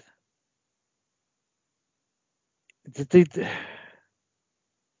out with.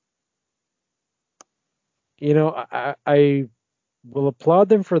 I will applaud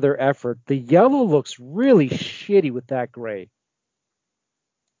them for their effort. The yellow looks really shitty with that gray.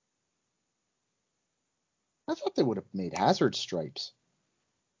 I thought they would have made hazard stripes.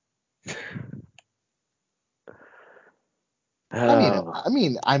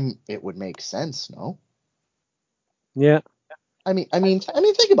 It would make sense, no? Yeah. I mean,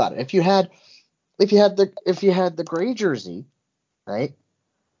 think about it. If you had the gray jersey, right?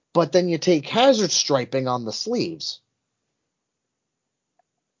 But then you take hazard striping on the sleeves.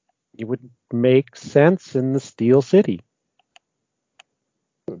 It would make sense in the Steel City.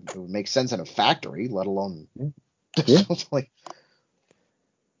 It would make sense in a factory, let alone. Yeah.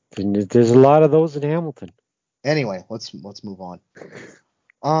 There's a lot of those in Hamilton. Anyway, let's move on.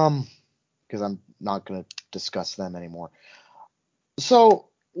 Because I'm not going to discuss them anymore. So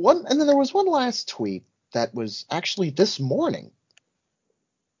and then there was one last tweet that was actually this morning.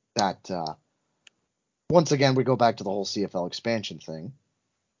 That once again we go back to the whole CFL expansion thing.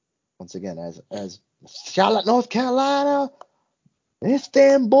 Once again, as Charlotte, North Carolina,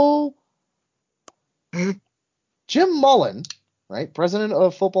 Istanbul, Jim Mullen, right, president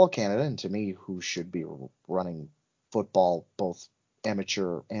of Football Canada, and to me, who should be running football, both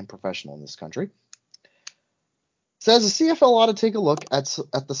amateur and professional in this country, says the CFL ought to take a look at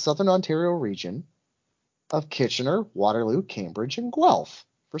the Southern Ontario region of Kitchener, Waterloo, Cambridge, and Guelph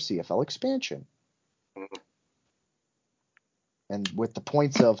for CFL expansion. And with the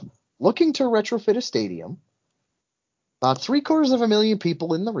points of looking to retrofit a stadium, about 750,000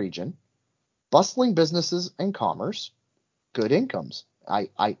 people in the region, bustling businesses and commerce, good incomes. But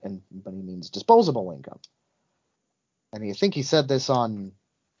he means disposable income. And I think he said this on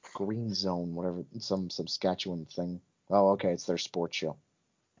Green Zone, whatever, some Saskatchewan thing. Oh, okay, it's their sports show.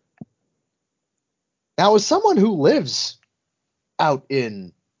 Now, as someone who lives out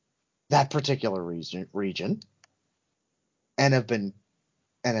in that particular region and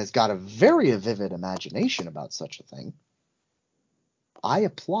has got a very vivid imagination about such a thing, I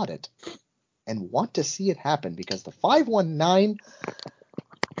applaud it and want to see it happen, because the 519,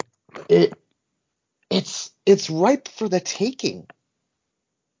 it's ripe for the taking.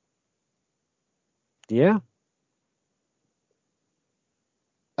 Yeah.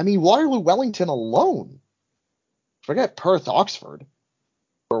 I mean, Waterloo, Wellington alone. Forget Perth, Oxford,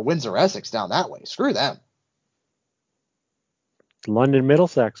 or Windsor, Essex down that way. Screw them. London,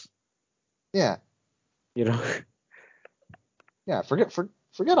 Middlesex. Yeah. Yeah,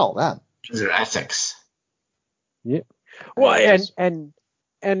 forget all that. Windsor, Essex. Yeah. Well,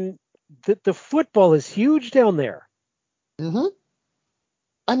 and the football is huge down there. Mm-hmm.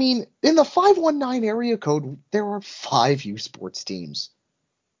 I mean, in the 519 area code, there are 5 U Sports teams.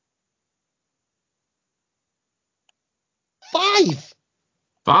 5!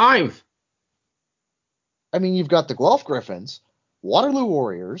 I mean, you've got the Guelph Griffins, Waterloo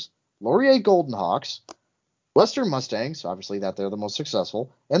Warriors, Laurier Golden Hawks, Western Mustangs, obviously that they're the most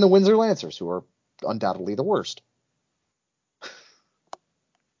successful, and the Windsor Lancers, who are undoubtedly the worst.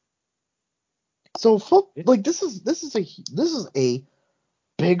 So, this is a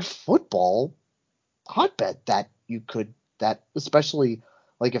big football hotbed that especially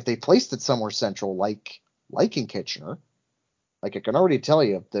like if they placed it somewhere central, like in Kitchener, like I can already tell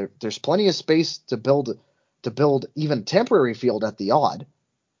you, there's plenty of space to build even temporary field at the odd,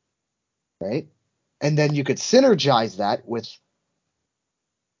 right? And then you could synergize that with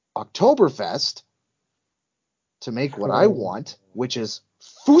Oktoberfest to make what I want, which is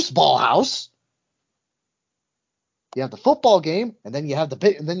foosball house. You have the football game, and then you have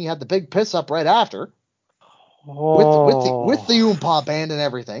the big piss up right after with the Oompa band and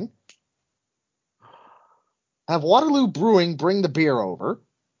everything. Have Waterloo Brewing bring the beer over.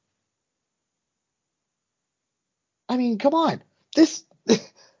 I mean, come on. This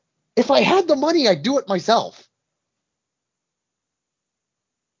if I had the money, I'd do it myself.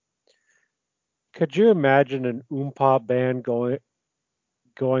 Could you imagine an Oompa band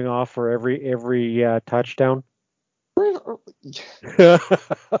going off for every touchdown?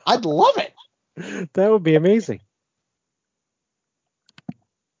 I'd love it. That would be amazing.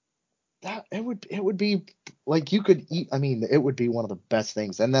 It would be like you could eat. I mean, it would be one of the best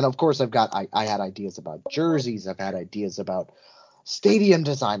things. And then of course I had ideas about jerseys. I've had ideas about stadium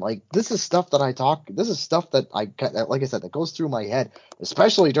design. Like this is stuff that like I said, that goes through my head,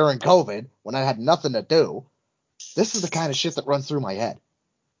 especially during COVID when I had nothing to do. This is the kind of shit that runs through my head.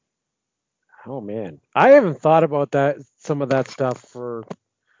 Oh man, I haven't thought about some of that stuff for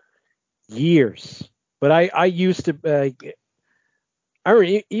years. But I used to. I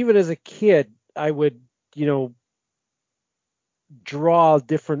remember even as a kid, I would draw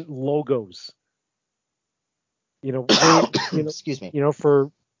different logos. Excuse me.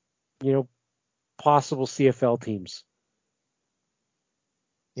 For possible CFL teams.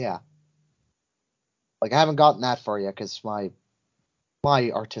 Yeah. Like I haven't gotten that far yet because my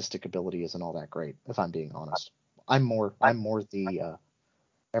artistic ability isn't all that great, if I'm being honest. I'm more the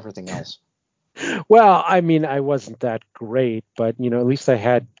everything else. Well, I mean, I wasn't that great, but at least I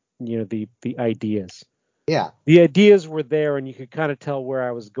had the ideas. Yeah. The ideas were there, and you could kind of tell where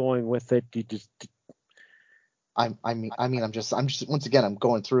I was going with it. You just. I'm just once again I'm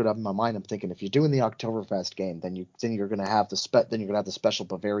going through it in my mind. I'm thinking if you're doing the Oktoberfest game, then you're gonna have the special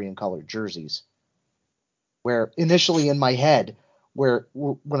Bavarian colored jerseys. Where initially in my head, when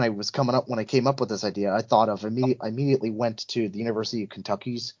I came up with this idea, I thought of I immediately went to the University of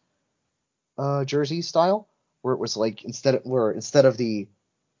Kentucky's jersey style, where it was like instead of the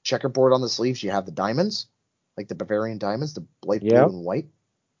checkerboard on the sleeves, you have the diamonds, like the Bavarian diamonds, the light blue and white.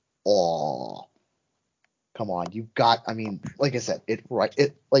 Oh, come on, you've got. I mean, like I said, it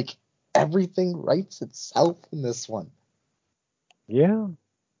like everything writes itself in this one. Yeah,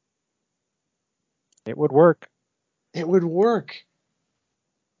 it would work. It would work.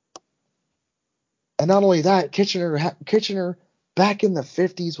 And not only that, Kitchener back in the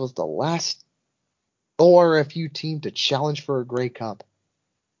 50s was the last ORFU team to challenge for a Grey Cup.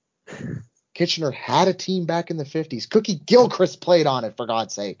 Kitchener had a team back in the 50s. Cookie Gilchrist played on it, for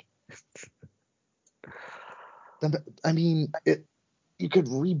God's sake. I mean, you could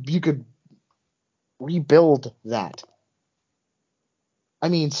rebuild that. I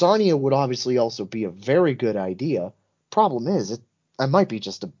mean, Sarnia would obviously also be a very good idea. Problem is, it might be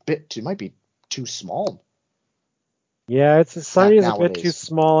just might be too small. Yeah, Sarnia's a bit nowadays. too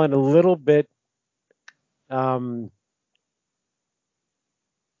small and a little bit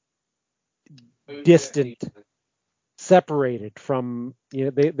distant, separated from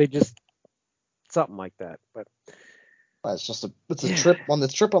they just something like that. But it's just a trip on the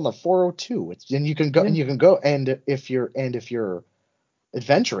 402. You can go and if you're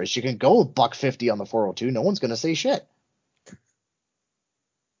adventurous, you can go $150 on the 402. No one's gonna say shit.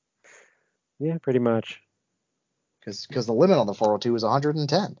 Yeah, pretty much. Because the limit on the 402 is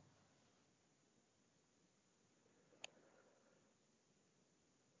 110.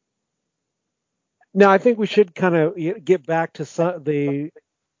 Now, I think we should kind of get back to the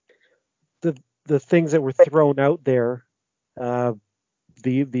things that were thrown out there.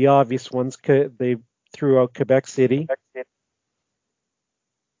 The obvious ones. They threw out Quebec City.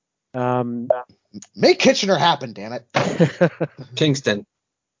 Make Kitchener happen, damn it. Kingston.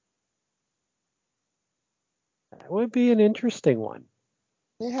 That would be an interesting one.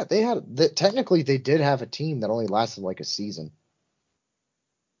 Technically they did have a team that only lasted like a season.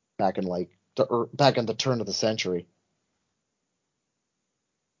 Back in the turn of the century.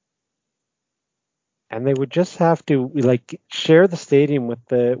 And they would just have to share the stadium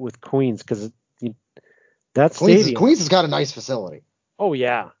with Queens because that stadium. Queens has got a nice facility. Oh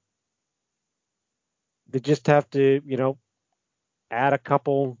yeah. They just have to add a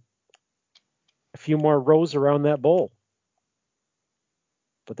few more rows around that bowl.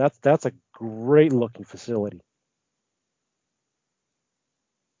 but that's a great looking facility.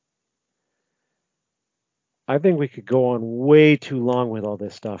 I think we could go on way too long with all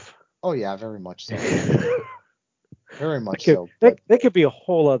this stuff. Oh yeah, very much so. Very much That so. could, that could be a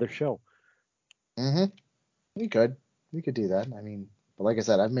whole other show. Mm-hmm. We could do that. I mean, but like I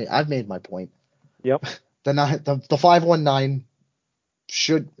said, I've made my point. Yep. The 519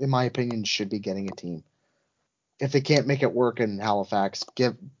 should, in my opinion, should be getting a team. If they can't make it work in Halifax,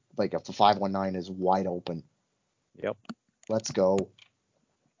 if the 519 is wide open. Yep. Let's go.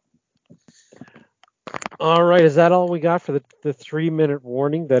 All right. Is that all we got for the 3-minute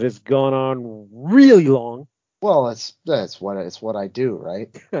warning that has gone on really long? Well, it's what I do,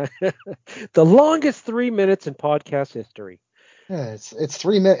 right? The longest 3 minutes in podcast history. Yeah, it's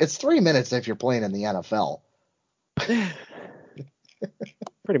 3 minutes. It's 3 minutes if you're playing in the NFL. Pretty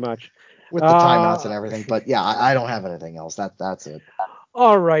much. With the timeouts and everything. But yeah, I don't have anything else. That's it.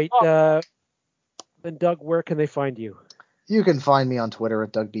 All right. Then Doug, where can they find you? You can find me on Twitter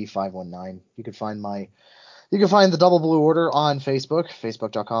at DougB519. You can find the Double Blue Order on Facebook,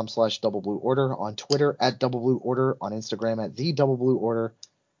 facebook.com/Double Blue Order, on Twitter at Double Blue Order, on Instagram at The Double Blue Order.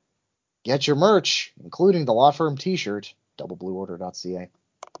 Get your merch, including the law firm T-shirt, doubleblueorder.ca.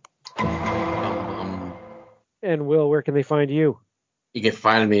 And Will, where can they find you? You can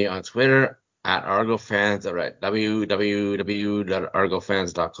find me on Twitter at ArgoFans or at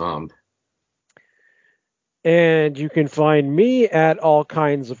www.argofans.com. And you can find me at All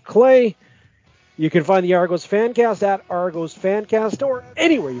Kinds of Clay. You can find the Argos Fancast at Argos Fancast, or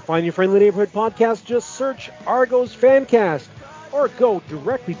anywhere you find your friendly neighborhood podcast. Just search Argos Fancast, or go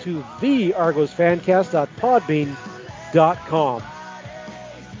directly to the argosfancast.podbean.com.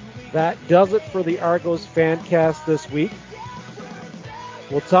 That does it for the Argos Fancast this week.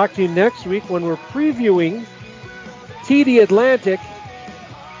 We'll talk to you next week when we're previewing TD Atlantic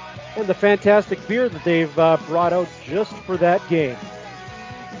and the fantastic beer that they've brought out just for that game.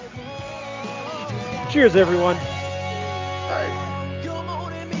 Cheers, everyone.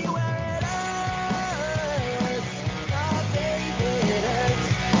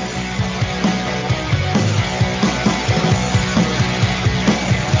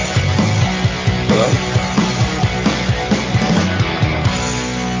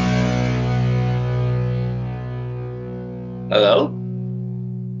 Hello?